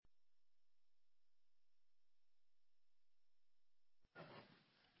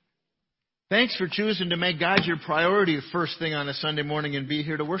Thanks for choosing to make God your priority first thing on a Sunday morning and be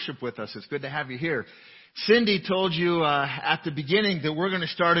here to worship with us. It's good to have you here. Cindy told you at the beginning that we're going to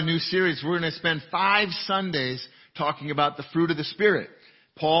start a new series. We're going to spend 5 Sundays talking about the fruit of the Spirit.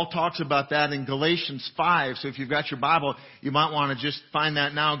 Paul talks about that in Galatians 5. So if you've got your Bible, you might want to just find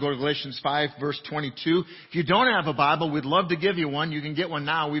that now. Go to Galatians 5, verse 22. If you don't have a Bible, we'd love to give you one. You can get one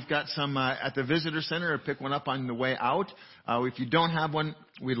now. We've got some at the visitor center, or pick one up on the way out. If you don't have one,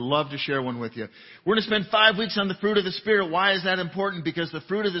 we'd love to share one with you. We're going to spend 5 weeks on the fruit of the Spirit. Why is that important? Because the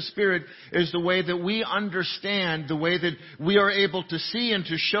fruit of the Spirit is the way that we understand, the way that we are able to see and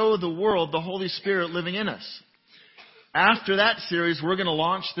to show the world the Holy Spirit living in us. After that series, we're going to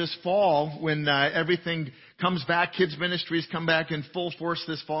launch this fall when everything comes back. Kids Ministries come back in full force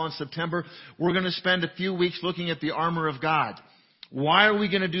this fall in September. We're going to spend a few weeks looking at the armor of God. Why are we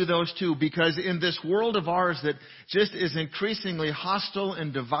going to do those two? Because in this world of ours that just is increasingly hostile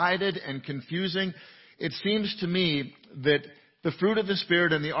and divided and confusing, it seems to me that the fruit of the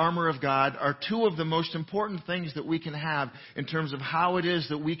Spirit and the armor of God are two of the most important things that we can have in terms of how it is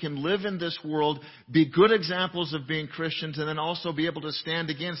that we can live in this world, be good examples of being Christians, and then also be able to stand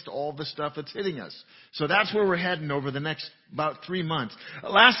against all the stuff that's hitting us. So that's where we're heading over the next about 3 months.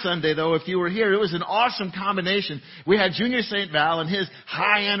 Last Sunday, though, if you were here, it was an awesome combination. We had Junior St. Val and his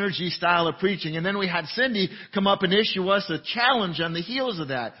high-energy style of preaching, and then we had Cindy come up and issue us a challenge on the heels of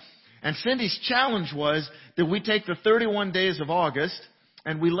that. And Cindy's challenge was that we take the 31 days of August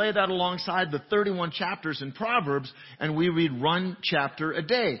and we lay that alongside the 31 chapters in Proverbs and we read 1 chapter a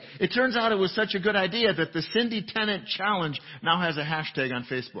day. It turns out it was such a good idea that the Cindy Tennant Challenge now has a hashtag on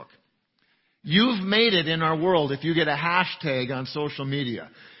Facebook. You've made it in our world if you get a hashtag on social media.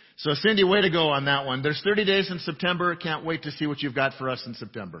 So Cindy, way to go on that one. There's 30 days in September. Can't wait to see what you've got for us in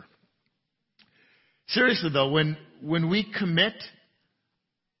September. Seriously though, when we commit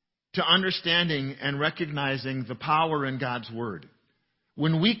to understanding and recognizing the power in God's Word,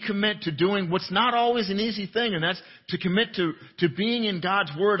 when we commit to doing what's not always an easy thing, and that's to commit to being in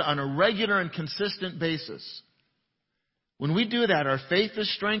God's Word on a regular and consistent basis, when we do that, our faith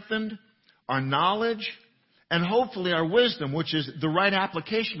is strengthened, our knowledge, and hopefully our wisdom, which is the right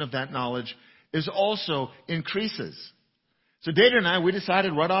application of that knowledge, is also increases. So Data and I, we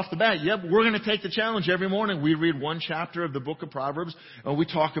decided right off the bat, we're going to take the challenge every morning. We read 1 chapter of the book of Proverbs, and we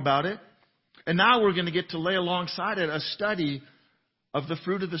talk about it. And now we're going to get to lay alongside it a study of the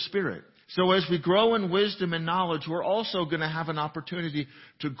fruit of the Spirit. So as we grow in wisdom and knowledge, we're also going to have an opportunity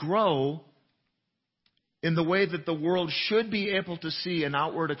to grow in the way that the world should be able to see an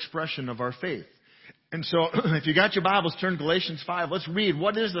outward expression of our faith. And so, if you got your Bibles, turn to Galatians 5. Let's read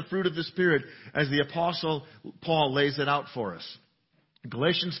what is the fruit of the Spirit as the Apostle Paul lays it out for us.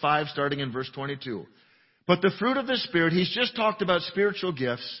 Galatians 5, starting in verse 22. But the fruit of the Spirit, he's just talked about spiritual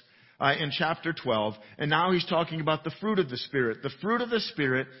gifts in chapter 12, and now he's talking about the fruit of the Spirit. The fruit of the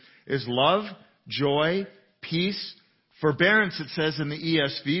Spirit is love, joy, peace, forbearance, it says in the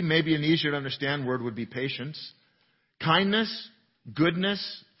ESV. Maybe an easier to understand word would be patience. Kindness,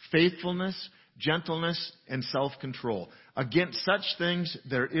 goodness, faithfulness, gentleness, and self-control. Against such things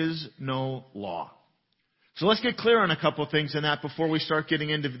there is no law. So let's get clear on a couple of things in that before we start getting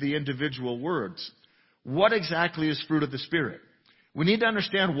into the individual words. What exactly is fruit of the Spirit? We need to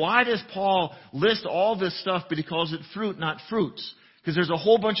understand, why does Paul list all this stuff, but he calls it fruit, not fruits? Because there's a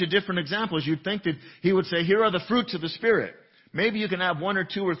whole bunch of different examples. You'd think that he would say, here are the fruits of the Spirit. Maybe you can have 1 or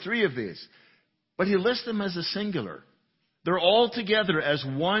 2 or 3 of these. But he lists them as a singular. They're all together as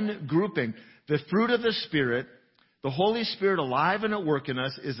one grouping. The fruit of the Spirit, the Holy Spirit alive and at work in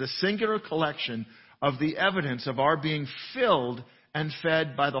us, is a singular collection of the evidence of our being filled and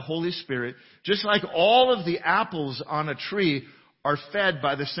fed by the Holy Spirit. Just like all of the apples on a tree are fed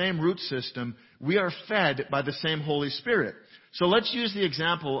by the same root system, we are fed by the same Holy Spirit. So let's use the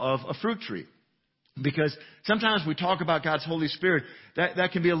example of a fruit tree. Because sometimes we talk about God's Holy Spirit,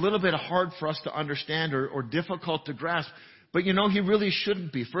 that can be a little bit hard for us to understand or difficult to grasp. But you know, he really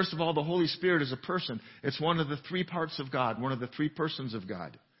shouldn't be. First of all, the Holy Spirit is a person. It's one of the 3 parts of God, one of the 3 persons of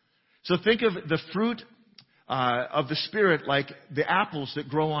God. So think of the fruit of the Spirit like the apples that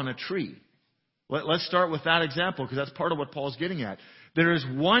grow on a tree. Let's start with that example, because that's part of what Paul's getting at. There is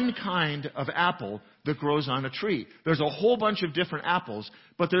one kind of apple that grows on a tree. There's a whole bunch of different apples,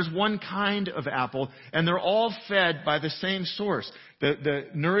 but there's one kind of apple, and they're all fed by the same source. The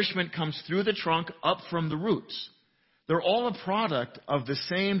nourishment comes through the trunk up from the roots. They're all a product of the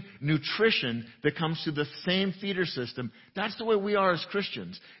same nutrition that comes through the same feeder system. That's the way we are as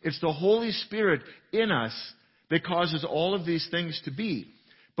Christians. It's the Holy Spirit in us that causes all of these things to be.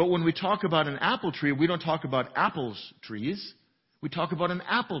 But when we talk about an apple tree, we don't talk about apples trees. We talk about an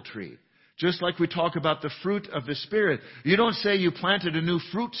apple tree. Just like we talk about the fruit of the Spirit. You don't say you planted a new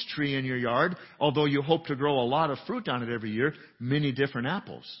fruits tree in your yard, although you hope to grow a lot of fruit on it every year, many different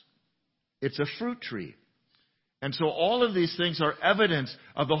apples. It's a fruit tree. And so all of these things are evidence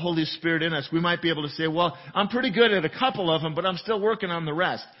of the Holy Spirit in us. We might be able to say, well, I'm pretty good at a couple of them, but I'm still working on the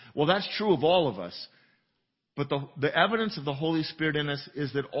rest. Well, that's true of all of us. But the evidence of the Holy Spirit in us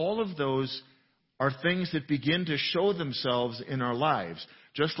is that all of those are things that begin to show themselves in our lives.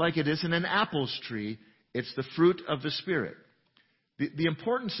 Just like it is in an apples tree, it's the fruit of the Spirit. The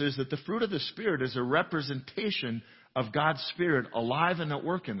importance is that the fruit of the Spirit is a representation of God's Spirit alive and at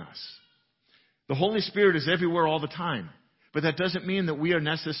work in us. The Holy Spirit is everywhere all the time. But that doesn't mean that we are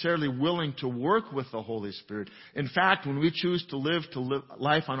necessarily willing to work with the Holy Spirit. In fact, when we choose to live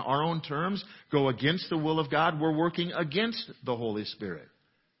life on our own terms, go against the will of God, we're working against the Holy Spirit.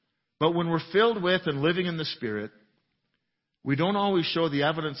 But when we're filled with and living in the Spirit, we don't always show the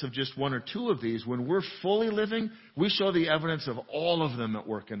evidence of just one or two of these. When we're fully living, we show the evidence of all of them at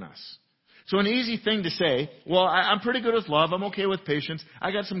work in us. So an easy thing to say, well, I'm pretty good with love. I'm okay with patience.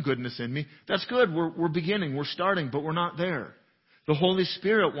 I got some goodness in me. That's good. We're beginning. We're starting, but we're not there. The Holy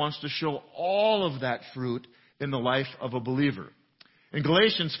Spirit wants to show all of that fruit in the life of a believer. In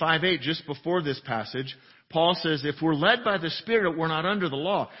Galatians 5:8, just before this passage, Paul says, if we're led by the Spirit, we're not under the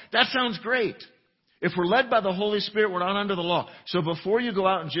law. That sounds great. If we're led by the Holy Spirit, we're not under the law. So before you go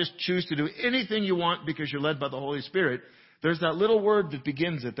out and just choose to do anything you want because you're led by the Holy Spirit, there's that little word that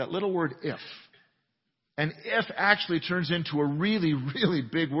begins it, that little word if. And if actually turns into a really, really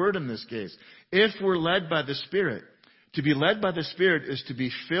big word in this case. If we're led by the Spirit, to be led by the Spirit is to be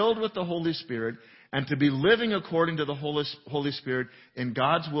filled with the Holy Spirit and to be living according to the Holy Spirit in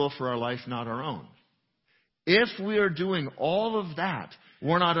God's will for our life, not our own. If we are doing all of that,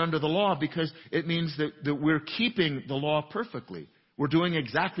 we're not under the law because it means that we're keeping the law perfectly. We're doing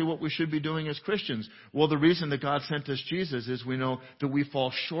exactly what we should be doing as Christians. Well, the reason that God sent us Jesus is we know that we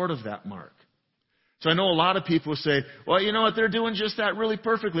fall short of that mark. So I know a lot of people say, well, you know what, they're doing just that really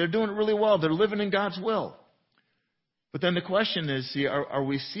perfectly. They're doing it really well. They're living in God's will. But then the question is, are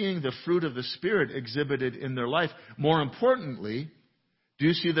we seeing the fruit of the Spirit exhibited in their life? More importantly, do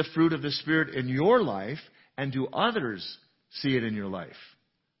you see the fruit of the Spirit in your life, and do others see it in your life?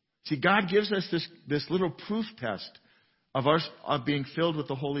 See, God gives us this little proof test of being filled with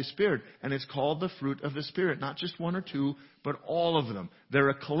the Holy Spirit. And it's called the fruit of the Spirit. Not just one or two, but all of them. They're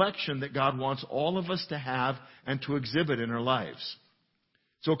a collection that God wants all of us to have and to exhibit in our lives.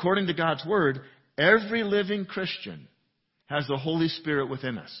 So according to God's Word, every living Christian has the Holy Spirit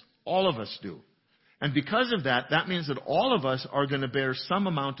within us. All of us do. And because of that, that means that all of us are going to bear some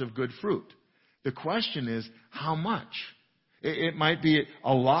amount of good fruit. The question is, how much? It might be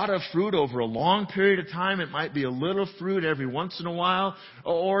a lot of fruit over a long period of time. It might be a little fruit every once in a while.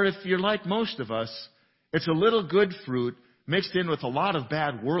 Or if you're like most of us, it's a little good fruit mixed in with a lot of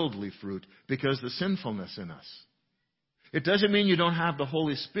bad worldly fruit because of the sinfulness in us. It doesn't mean you don't have the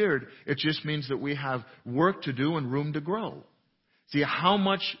Holy Spirit. It just means that we have work to do and room to grow. See, how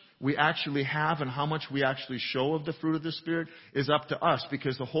much we actually have and how much we actually show of the fruit of the Spirit is up to us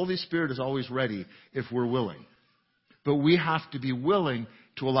because the Holy Spirit is always ready if we're willing. But we have to be willing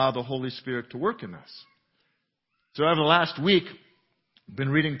to allow the Holy Spirit to work in us. So over the last week, I've been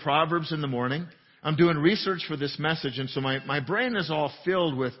reading Proverbs in the morning. I'm doing research for this message, and so my brain is all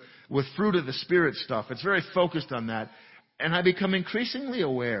filled with fruit of the Spirit stuff. It's very focused on that. And I become increasingly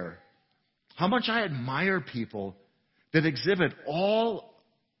aware how much I admire people that exhibit all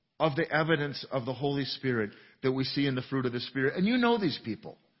of the evidence of the Holy Spirit that we see in the fruit of the Spirit. And you know these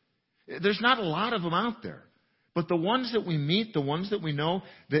people. There's not a lot of them out there. But the ones that we meet, the ones that we know,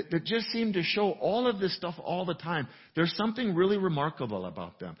 that just seem to show all of this stuff all the time, there's something really remarkable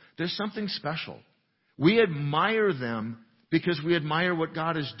about them. There's something special. We admire them because we admire what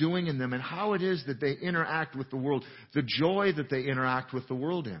God is doing in them and how it is that they interact with the world, the joy that they interact with the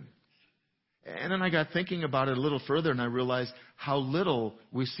world in. And then I got thinking about it a little further, and I realized how little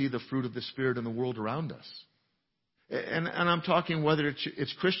we see the fruit of the Spirit in the world around us. And I'm talking whether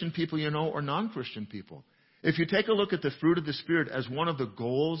it's Christian people you know or non-Christian people. If you take a look at the fruit of the Spirit as one of the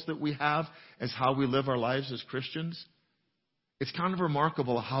goals that we have as how we live our lives as Christians, it's kind of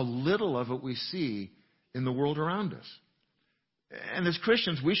remarkable how little of it we see in the world around us. And as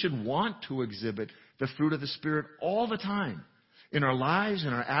Christians, we should want to exhibit the fruit of the Spirit all the time in our lives,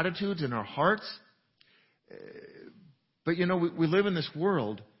 in our attitudes, in our hearts. But you know, we live in this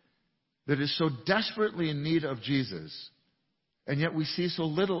world that is so desperately in need of Jesus, and yet we see so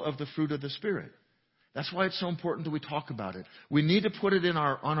little of the fruit of the Spirit. That's why it's so important that we talk about it. We need to put it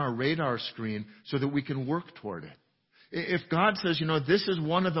on our radar screen so that we can work toward it. If God says, this is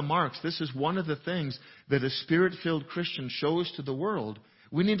one of the marks, this is one of the things that a Spirit-filled Christian shows to the world,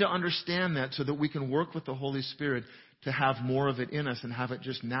 we need to understand that so that we can work with the Holy Spirit to have more of it in us and have it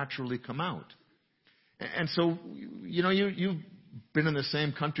just naturally come out. And so, you've been in the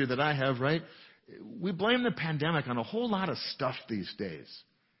same country that I have, right? We blame the pandemic on a whole lot of stuff these days.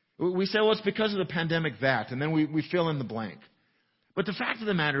 We say, well, it's because of the pandemic that, and then we fill in the blank. But the fact of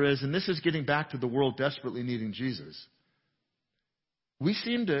the matter is, and this is getting back to the world desperately needing Jesus, we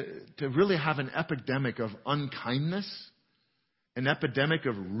seem to really have an epidemic of unkindness, an epidemic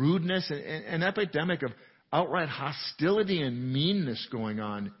of rudeness, an epidemic of outright hostility and meanness going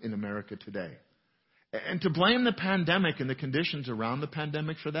on in America today. And to blame the pandemic and the conditions around the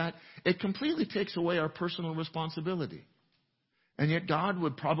pandemic for that, it completely takes away our personal responsibility. And yet God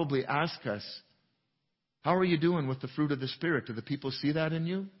would probably ask us, how are you doing with the fruit of the Spirit? Do the people see that in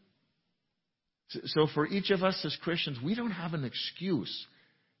you? So for each of us as Christians, we don't have an excuse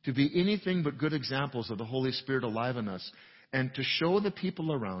to be anything but good examples of the Holy Spirit alive in us and to show the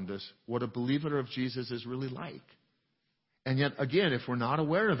people around us what a believer of Jesus is really like. And yet, again, if we're not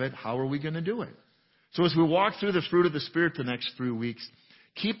aware of it, how are we going to do it? So as we walk through the fruit of the Spirit the next 3 weeks,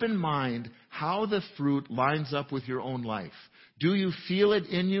 keep in mind how the fruit lines up with your own life. Do you feel it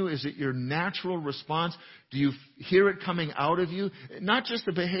in you? Is it your natural response? Do you hear it coming out of you? Not just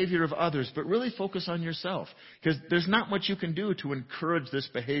the behavior of others, but really focus on yourself. Because there's not much you can do to encourage this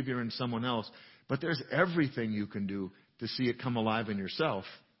behavior in someone else, but there's everything you can do to see it come alive in yourself.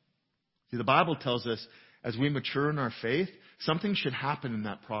 See, the Bible tells us as we mature in our faith, something should happen in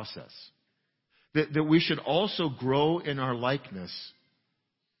that process. That we should also grow in our likeness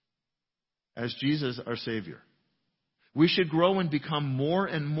as Jesus, our Savior. We should grow and become more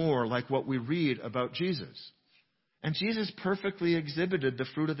and more like what we read about Jesus. And Jesus perfectly exhibited the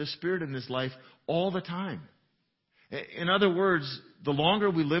fruit of the Spirit in his life all the time. In other words, the longer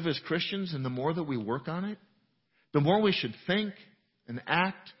we live as Christians and the more that we work on it, the more we should think and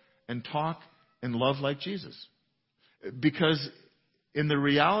act and talk and love like Jesus. Because in the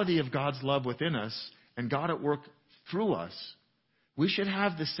reality of God's love within us and God at work through us, we should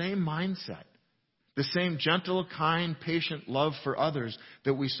have the same mindset, the same gentle, kind, patient love for others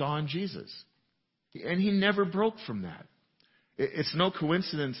that we saw in Jesus. And he never broke from that. It's no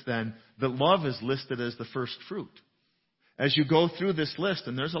coincidence then that love is listed as the first fruit. As you go through this list,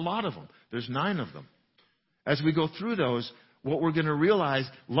 and there's a lot of them, there's 9 of them. As we go through those, what we're going to realize,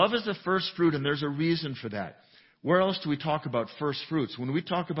 love is the first fruit, and there's a reason for that. Where else do we talk about first fruits? When we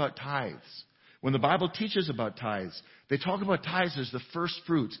talk about tithes, when the Bible teaches about tithes, they talk about tithes as the first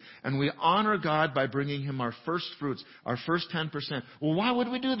fruits. And we honor God by bringing him our first fruits, our first 10%. Well, why would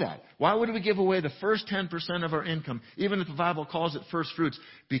we do that? Why would we give away the first 10% of our income, even if the Bible calls it first fruits?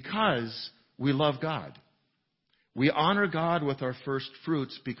 Because we love God. We honor God with our first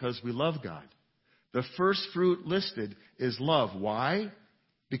fruits because we love God. The first fruit listed is love. Why?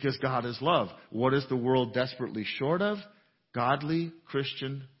 Because God is love. What is the world desperately short of? Godly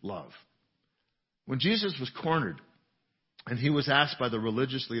Christian love. When Jesus was cornered and he was asked by the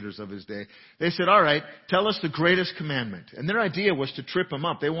religious leaders of his day, they said, all right, tell us the greatest commandment. And their idea was to trip him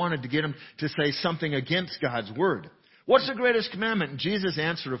up. They wanted to get him to say something against God's word. What's the greatest commandment? And Jesus'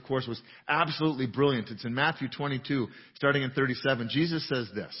 answer, of course, was absolutely brilliant. It's in Matthew 22, starting in 37. Jesus says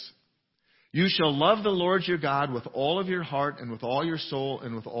this: you shall love the Lord your God with all of your heart and with all your soul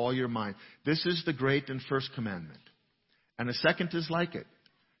and with all your mind. This is the great and first commandment. And a second is like it.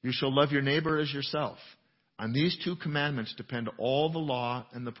 You shall love your neighbor as yourself. On these 2 commandments depend all the law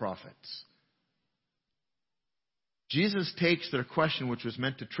and the prophets. Jesus takes their question, which was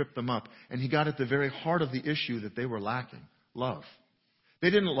meant to trip them up, and he got at the very heart of the issue that they were lacking: love.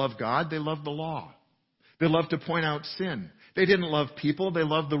 They didn't love God, they loved the law. They loved to point out sin. They didn't love people, they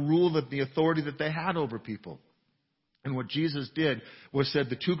loved the rule, the authority that they had over people. And what Jesus did was said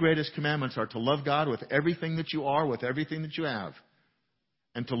the 2 greatest commandments are to love God with everything that you are, with everything that you have,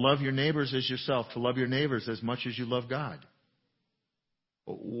 and to love your neighbors as yourself, to love your neighbors as much as you love God.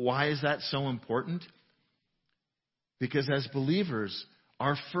 Why is that so important? Because as believers,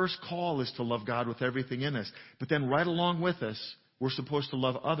 our first call is to love God with everything in us. But then right along with us, we're supposed to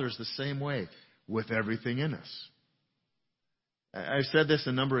love others the same way, with everything in us. I've said this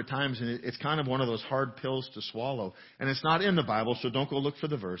a number of times, and it's kind of one of those hard pills to swallow. And it's not in the Bible, so don't go look for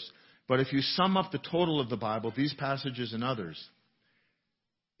the verse. But if you sum up the total of the Bible, these passages and others,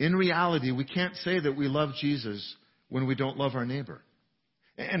 in reality, we can't say that we love Jesus when we don't love our neighbor.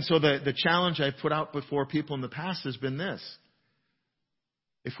 And so the challenge I've put out before people in the past has been this: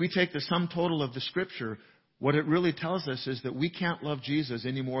 if we take the sum total of the Scripture, what it really tells us is that we can't love Jesus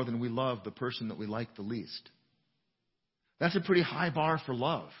any more than we love the person that we like the least. That's a pretty high bar for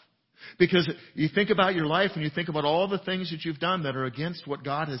love. Because you think about your life and you think about all the things that you've done that are against what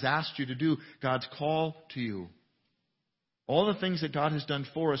God has asked you to do, God's call to you. All the things that God has done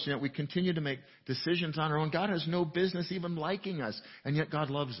for us, and yet we continue to make decisions on our own. God has no business even liking us, and yet God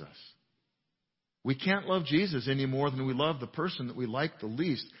loves us. We can't love Jesus any more than we love the person that we like the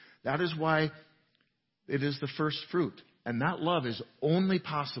least. That is why it is the first fruit. And that love is only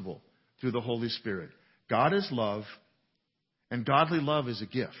possible through the Holy Spirit. God is love, and godly love is a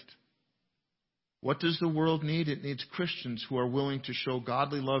gift. What does the world need? It needs Christians who are willing to show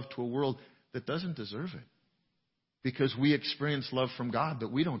godly love to a world that doesn't deserve it. Because we experience love from God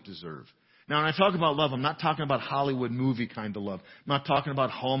that we don't deserve. Now, when I talk about love, I'm not talking about Hollywood movie kind of love. I'm not talking about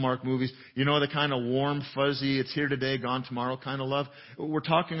Hallmark movies. You know, the kind of warm, fuzzy, it's here today, gone tomorrow kind of love. We're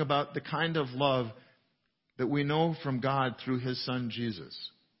talking about the kind of love that we know from God through His Son, Jesus.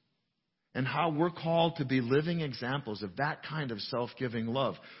 And how we're called to be living examples of that kind of self-giving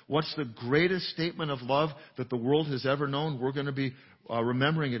love. What's the greatest statement of love that the world has ever known? We're going to be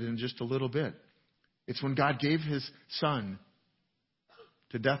remembering it in just a little bit. It's when God gave His Son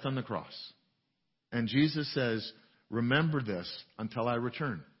to death on the cross. And Jesus says, remember this until I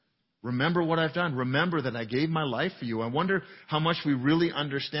return. Remember what I've done. Remember that I gave my life for you. I wonder how much we really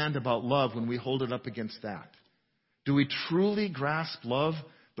understand about love when we hold it up against that. Do we truly grasp love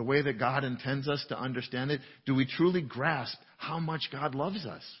the way that God intends us to understand it? Do we truly grasp how much God loves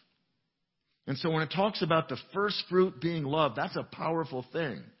us? And so when it talks about the first fruit being love, that's a powerful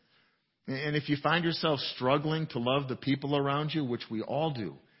thing. And if you find yourself struggling to love the people around you, which we all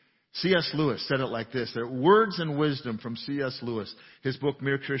do, C.S. Lewis said it like this. There are words and wisdom from C.S. Lewis, his book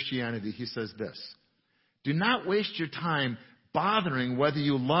Mere Christianity. He says this: do not waste your time bothering whether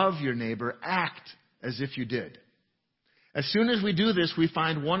you love your neighbor. Act as if you did. As soon as we do this, we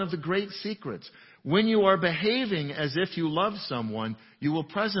find one of the great secrets. When you are behaving as if you love someone, you will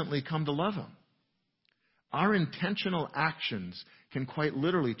presently come to love him. Our intentional actions can quite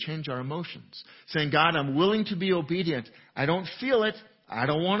literally change our emotions. Saying, God, I'm willing to be obedient. I don't feel it. I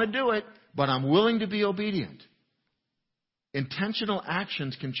don't want to do it, but I'm willing to be obedient. Intentional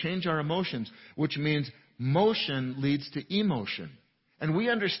actions can change our emotions, which means motion leads to emotion. And we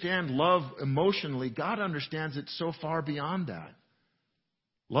understand love emotionally. God understands it so far beyond that.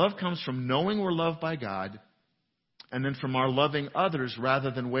 Love comes from knowing we're loved by God, and then from our loving others rather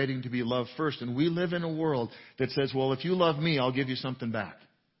than waiting to be loved first. And we live in a world that says, well, if you love me, I'll give you something back.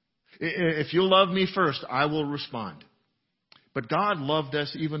 If you love me first, I will respond. But God loved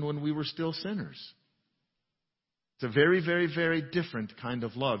us even when we were still sinners. It's a very, very, very different kind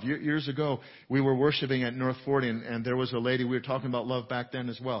of love. Years ago, we were worshiping at North 40, and there was a lady, we were talking about love back then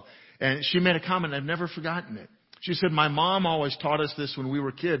as well. And she made a comment, I've never forgotten it. She said, my mom always taught us this when we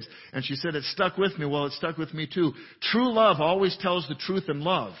were kids. And she said, it stuck with me. Well, it stuck with me too. True love always tells the truth in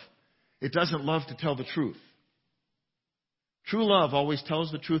love. It doesn't love to tell the truth. True love always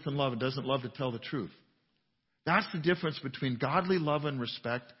tells the truth in love. It doesn't love to tell the truth. That's the difference between godly love and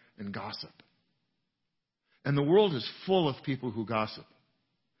respect and gossip. And the world is full of people who gossip.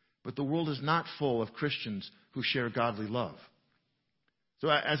 But the world is not full of Christians who share godly love. So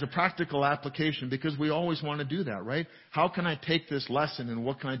as a practical application, because we always want to do that, right? How can I take this lesson and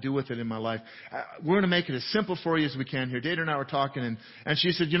what can I do with it in my life? We're going to make it as simple for you as we can here. Dana and I were talking, and she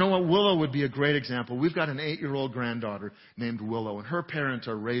said, you know what, Willow would be a great example. We've got an 8-year-old granddaughter named Willow, and her parents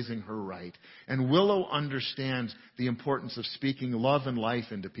are raising her right. And Willow understands the importance of speaking love and life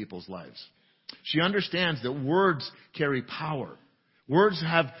into people's lives. She understands that words carry power. Words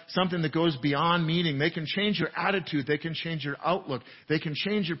have something that goes beyond meaning. They can change your attitude. They can change your outlook. They can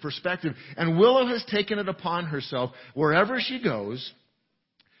change your perspective. And Willow has taken it upon herself. Wherever she goes,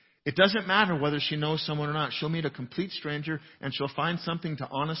 it doesn't matter whether she knows someone or not. She'll meet a complete stranger and she'll find something to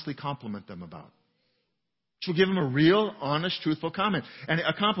honestly compliment them about. She'll give them a real, honest, truthful comment and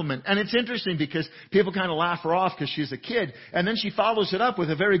a compliment. And it's interesting because people kind of laugh her off because she's a kid. And then she follows it up with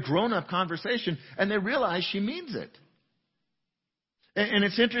a very grown-up conversation and they realize she means it. And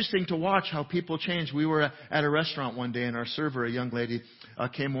it's interesting to watch how people change. We were at a restaurant one day, and our server, a young lady,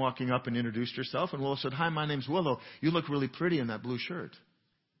 came walking up and introduced herself. And Willow said, hi, my name's Willow. You look really pretty in that blue shirt.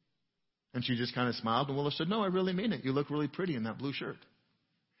 And she just kind of smiled. And Willow said, no, I really mean it. You look really pretty in that blue shirt.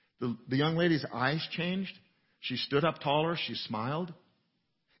 The young lady's eyes changed. She stood up taller. She smiled.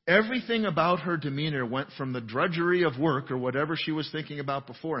 Everything about her demeanor went from the drudgery of work or whatever she was thinking about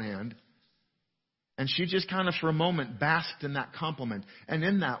beforehand. And she just kind of for a moment basked in that compliment. And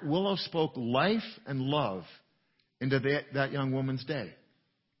in that, Willow spoke life and love into that young woman's day.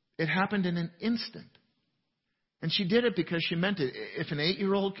 It happened in an instant. And she did it because she meant it. If an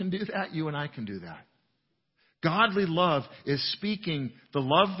 8-year-old can do that, you and I can do that. Godly love is speaking the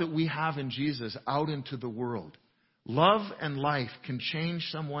love that we have in Jesus out into the world. Love and life can change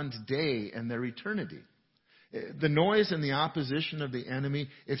someone's day and their eternity. The noise and the opposition of the enemy,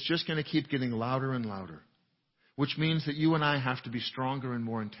 it's just going to keep getting louder and louder, which means that you and I have to be stronger and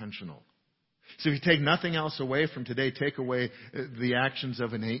more intentional. So if you take nothing else away from today, take away the actions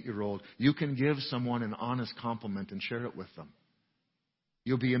of an 8-year-old. You can give someone an honest compliment and share it with them.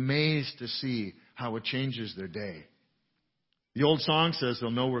 You'll be amazed to see how it changes their day. The old song says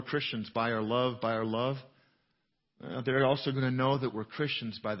they'll know we're Christians by our love, by our love. They're also going to know that we're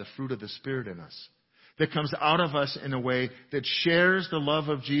Christians by the fruit of the Spirit in us, that comes out of us in a way that shares the love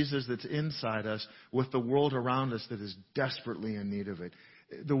of Jesus that's inside us with the world around us that is desperately in need of it.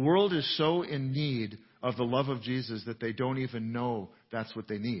 The world is so in need of the love of Jesus that they don't even know that's what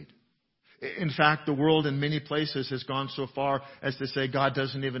they need. In fact, the world in many places has gone so far as to say God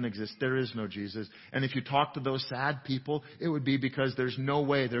doesn't even exist. There is no Jesus. And if you talk to those sad people, it would be because there's no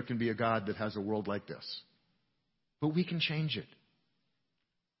way there can be a God that has a world like this. But we can change it.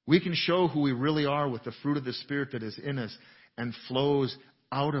 We can show who we really are with the fruit of the Spirit that is in us and flows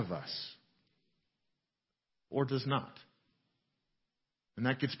out of us. Or does not. And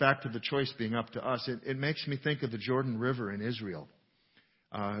that gets back to the choice being up to us. It makes me think of the Jordan River in Israel.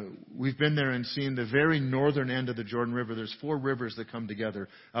 We've been there and seen the very northern end of the Jordan River. There's 4 rivers that come together.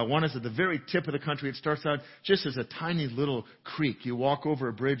 One is at the very tip of the country. It starts out just as a tiny little creek. You walk over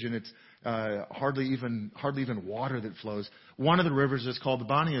a bridge and it's hardly even water that flows. One of the rivers is called the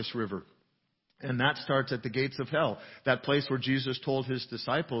Banias River. And that starts at the gates of hell, that place where Jesus told his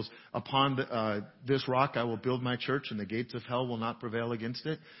disciples, upon this rock I will build my church and the gates of hell will not prevail against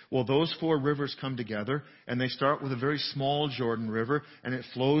it. Well, those 4 rivers come together and they start with a very small Jordan River and it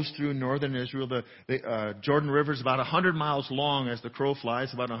flows through northern Israel. The Jordan River is about 100 miles long as the crow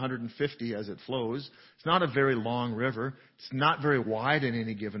flies, about 150 as it flows. It's not a very long river. It's not very wide in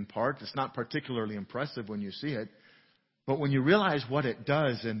any given part. It's not particularly impressive when you see it. But when you realize what it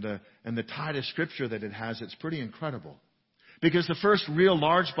does and the tide of Scripture that it has, it's pretty incredible. Because the first real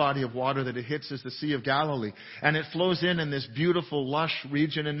large body of water that it hits is the Sea of Galilee. And it flows in this beautiful, lush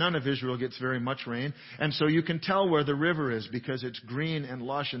region, and none of Israel gets very much rain. And so you can tell where the river is because it's green and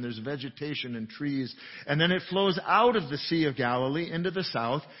lush and there's vegetation and trees. And then it flows out of the Sea of Galilee into the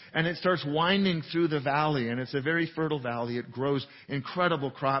south, and it starts winding through the valley. And it's a very fertile valley. It grows incredible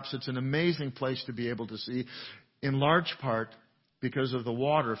crops. It's an amazing place to be able to see, in large part because of the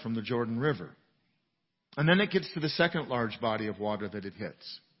water from the Jordan River. And then it gets to the second large body of water that it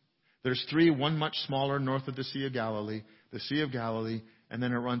hits. There's 3, one much smaller north of the Sea of Galilee, and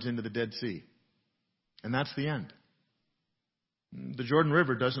then it runs into the Dead Sea. And that's the end. The Jordan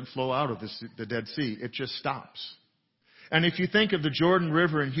River doesn't flow out of the Dead Sea. It just stops. And if you think of the Jordan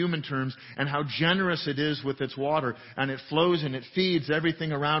River in human terms and how generous it is with its water, and it flows and it feeds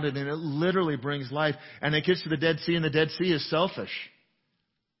everything around it, and it literally brings life, and it gets to the Dead Sea, and the Dead Sea is selfish.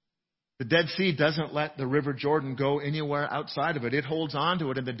 The Dead Sea doesn't let the River Jordan go anywhere outside of it. It holds on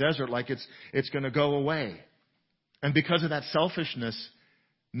to it in the desert like it's going to go away. And because of that selfishness,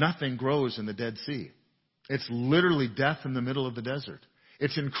 nothing grows in the Dead Sea. It's literally death in the middle of the desert.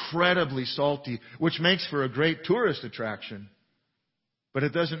 It's incredibly salty, which makes for a great tourist attraction. But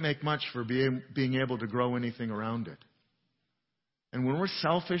it doesn't make much for being able to grow anything around it. And when we're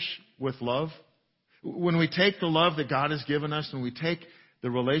selfish with love, when we take the love that God has given us and we take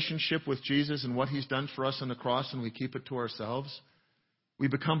the relationship with Jesus and what He's done for us on the cross and we keep it to ourselves, we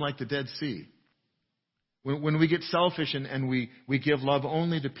become like the Dead Sea. When we get selfish and we give love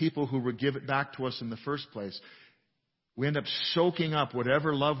only to people who would give it back to us in the first place, we end up soaking up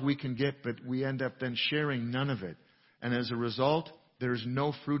whatever love we can get, but we end up then sharing none of it. And as a result, there's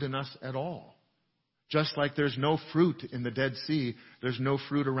no fruit in us at all. Just like there's no fruit in the Dead Sea, there's no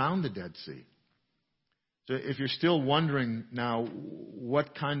fruit around the Dead Sea. So if you're still wondering now,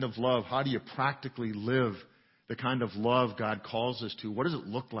 what kind of love, how do you practically live the kind of love God calls us to? What does it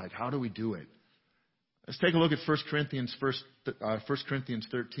look like? How do we do it? Let's take a look at 1 Corinthians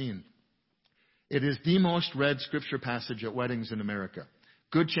 13. It is the most read Scripture passage at weddings in America.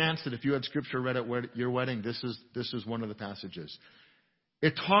 Good chance that if you had Scripture read at your wedding, this is one of the passages.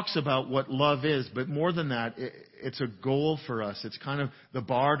 It talks about what love is, but more than that, it's a goal for us. It's kind of the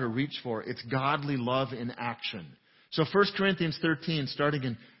bar to reach for. It's godly love in action. So 1 Corinthians 13, starting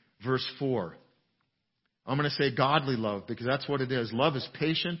in verse 4. I'm going to say godly love because that's what it is. Love is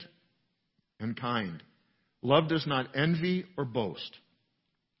patient and kind. Love does not envy or boast.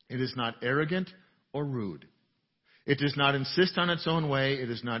 It is not arrogant or rude. It does not insist on its own way.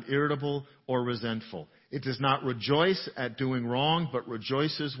 It is not irritable or resentful. It does not rejoice at doing wrong, but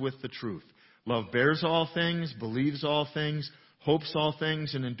rejoices with the truth. Love bears all things, believes all things, hopes all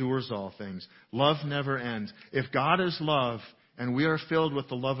things, and endures all things. Love never ends. If God is love and we are filled with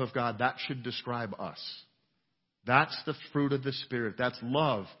the love of God, that should describe us. That's the fruit of the Spirit. That's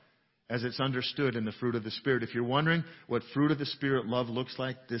love as it's understood in the fruit of the Spirit. If you're wondering what fruit of the Spirit love looks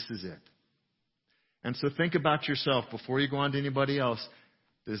like, this is it. And so think about yourself before you go on to anybody else.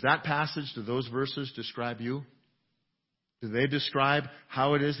 Does that passage, do those verses describe you? Do they describe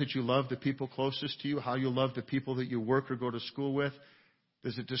how it is that you love the people closest to you, how you love the people that you work or go to school with?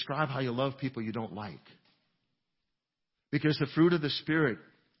 Does it describe how you love people you don't like? Because the fruit of the Spirit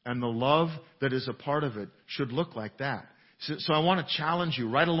and the love that is a part of it should look like that. So I want to challenge you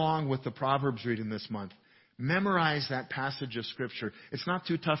right along with the Proverbs reading this month. Memorize that passage of Scripture. It's not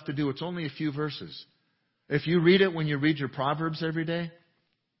too tough to do. It's only a few verses. If you read it when you read your Proverbs every day,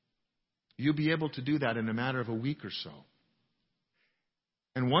 you'll be able to do that in a matter of a week or so.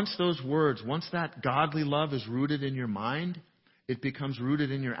 And once those words, once that godly love is rooted in your mind, it becomes rooted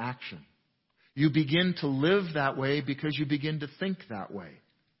in your action. You begin to live that way because you begin to think that way.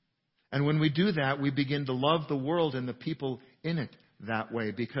 And when we do that, we begin to love the world and the people in it that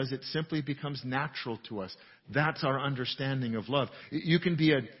way because it simply becomes natural to us. That's our understanding of love. You can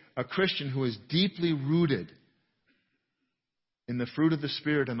be a Christian who is deeply rooted in the fruit of the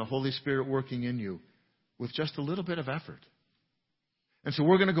Spirit and the Holy Spirit working in you with just a little bit of effort. And so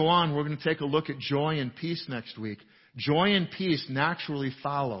we're going to go on. We're going to take a look at joy and peace next week. Joy and peace naturally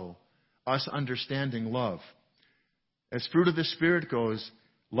follow us understanding love. As fruit of the Spirit goes,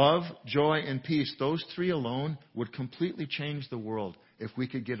 love, joy, and peace, those three alone would completely change the world if we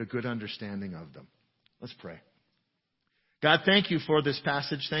could get a good understanding of them. Let's pray. God, thank you for this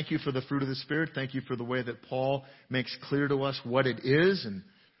passage. Thank you for the fruit of the Spirit. Thank you for the way that Paul makes clear to us what it is. And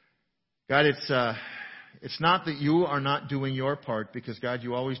God, it's not that you are not doing your part, because, God,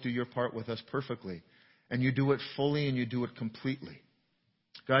 you always do your part with us perfectly. And you do it fully and you do it completely.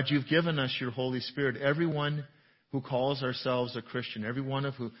 God, you've given us your Holy Spirit. Everyone who calls ourselves a Christian, every one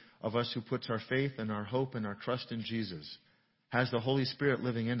of us who puts our faith and our hope and our trust in Jesus, has the Holy Spirit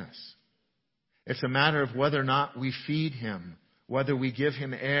living in us. It's a matter of whether or not we feed him, whether we give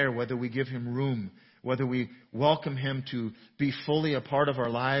him air, whether we give him room, whether we welcome him to be fully a part of our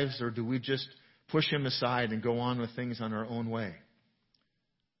lives, or do we just push him aside and go on with things on our own way.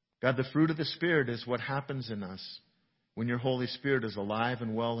 God, the fruit of the Spirit is what happens in us when your Holy Spirit is alive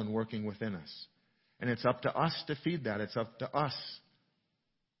and well and working within us. And it's up to us to feed that. It's up to us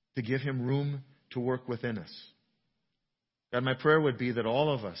to give him room to work within us. God, my prayer would be that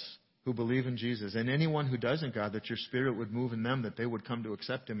all of us who believe in Jesus, and anyone who doesn't, God, that your Spirit would move in them, that they would come to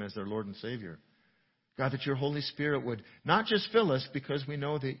accept him as their Lord and Savior. God, that your Holy Spirit would not just fill us, because we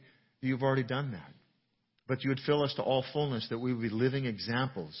know that you've already done that, but you would fill us to all fullness, that we would be living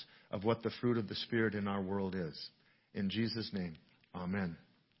examples of what the fruit of the Spirit in our world is. In Jesus' name, amen.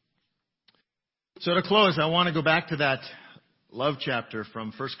 So to close, I want to go back to that love chapter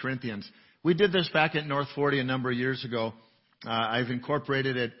from 1 Corinthians. We did this back at North 40 a number of years ago. I've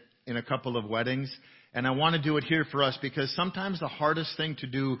incorporated it in a couple of weddings. And I want to do it here for us, because sometimes the hardest thing to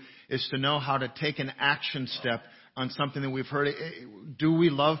do is to know how to take an action step on something that we've heard. Do we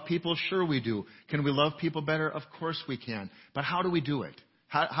love people? Sure we do. Can we love people better? Of course we can. But how do we do it?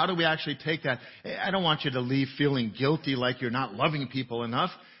 How do we actually take that? I don't want you to leave feeling guilty like you're not loving people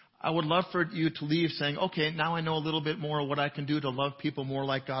enough. I would love for you to leave saying, okay, now I know a little bit more of what I can do to love people more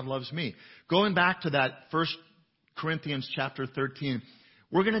like God loves me. Going back to that 1 Corinthians chapter 13,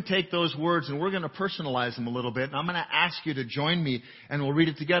 we're going to take those words and we're going to personalize them a little bit. And I'm going to ask you to join me and we'll read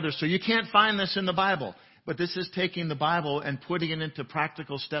it together. So you can't find this in the Bible, but this is taking the Bible and putting it into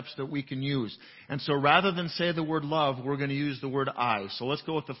practical steps that we can use. And so rather than say the word love, we're going to use the word I. So let's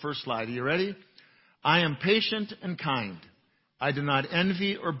go with the first slide. Are you ready? I am patient and kind. I do not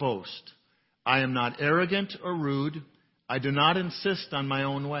envy or boast. I am not arrogant or rude. I do not insist on my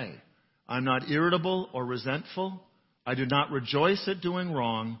own way. I'm not irritable or resentful. I do not rejoice at doing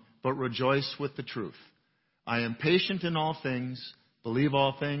wrong, but rejoice with the truth. I am patient in all things, believe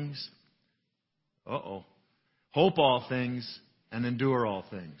all things, hope all things, and endure all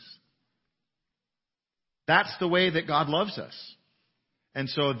things. That's the way that God loves us. And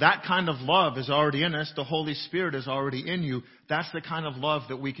so that kind of love is already in us. The Holy Spirit is already in you. That's the kind of love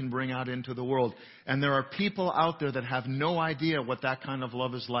that we can bring out into the world. And there are people out there that have no idea what that kind of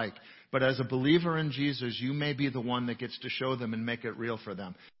love is like. But as a believer in Jesus, you may be the one that gets to show them and make it real for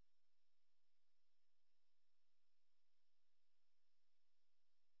them.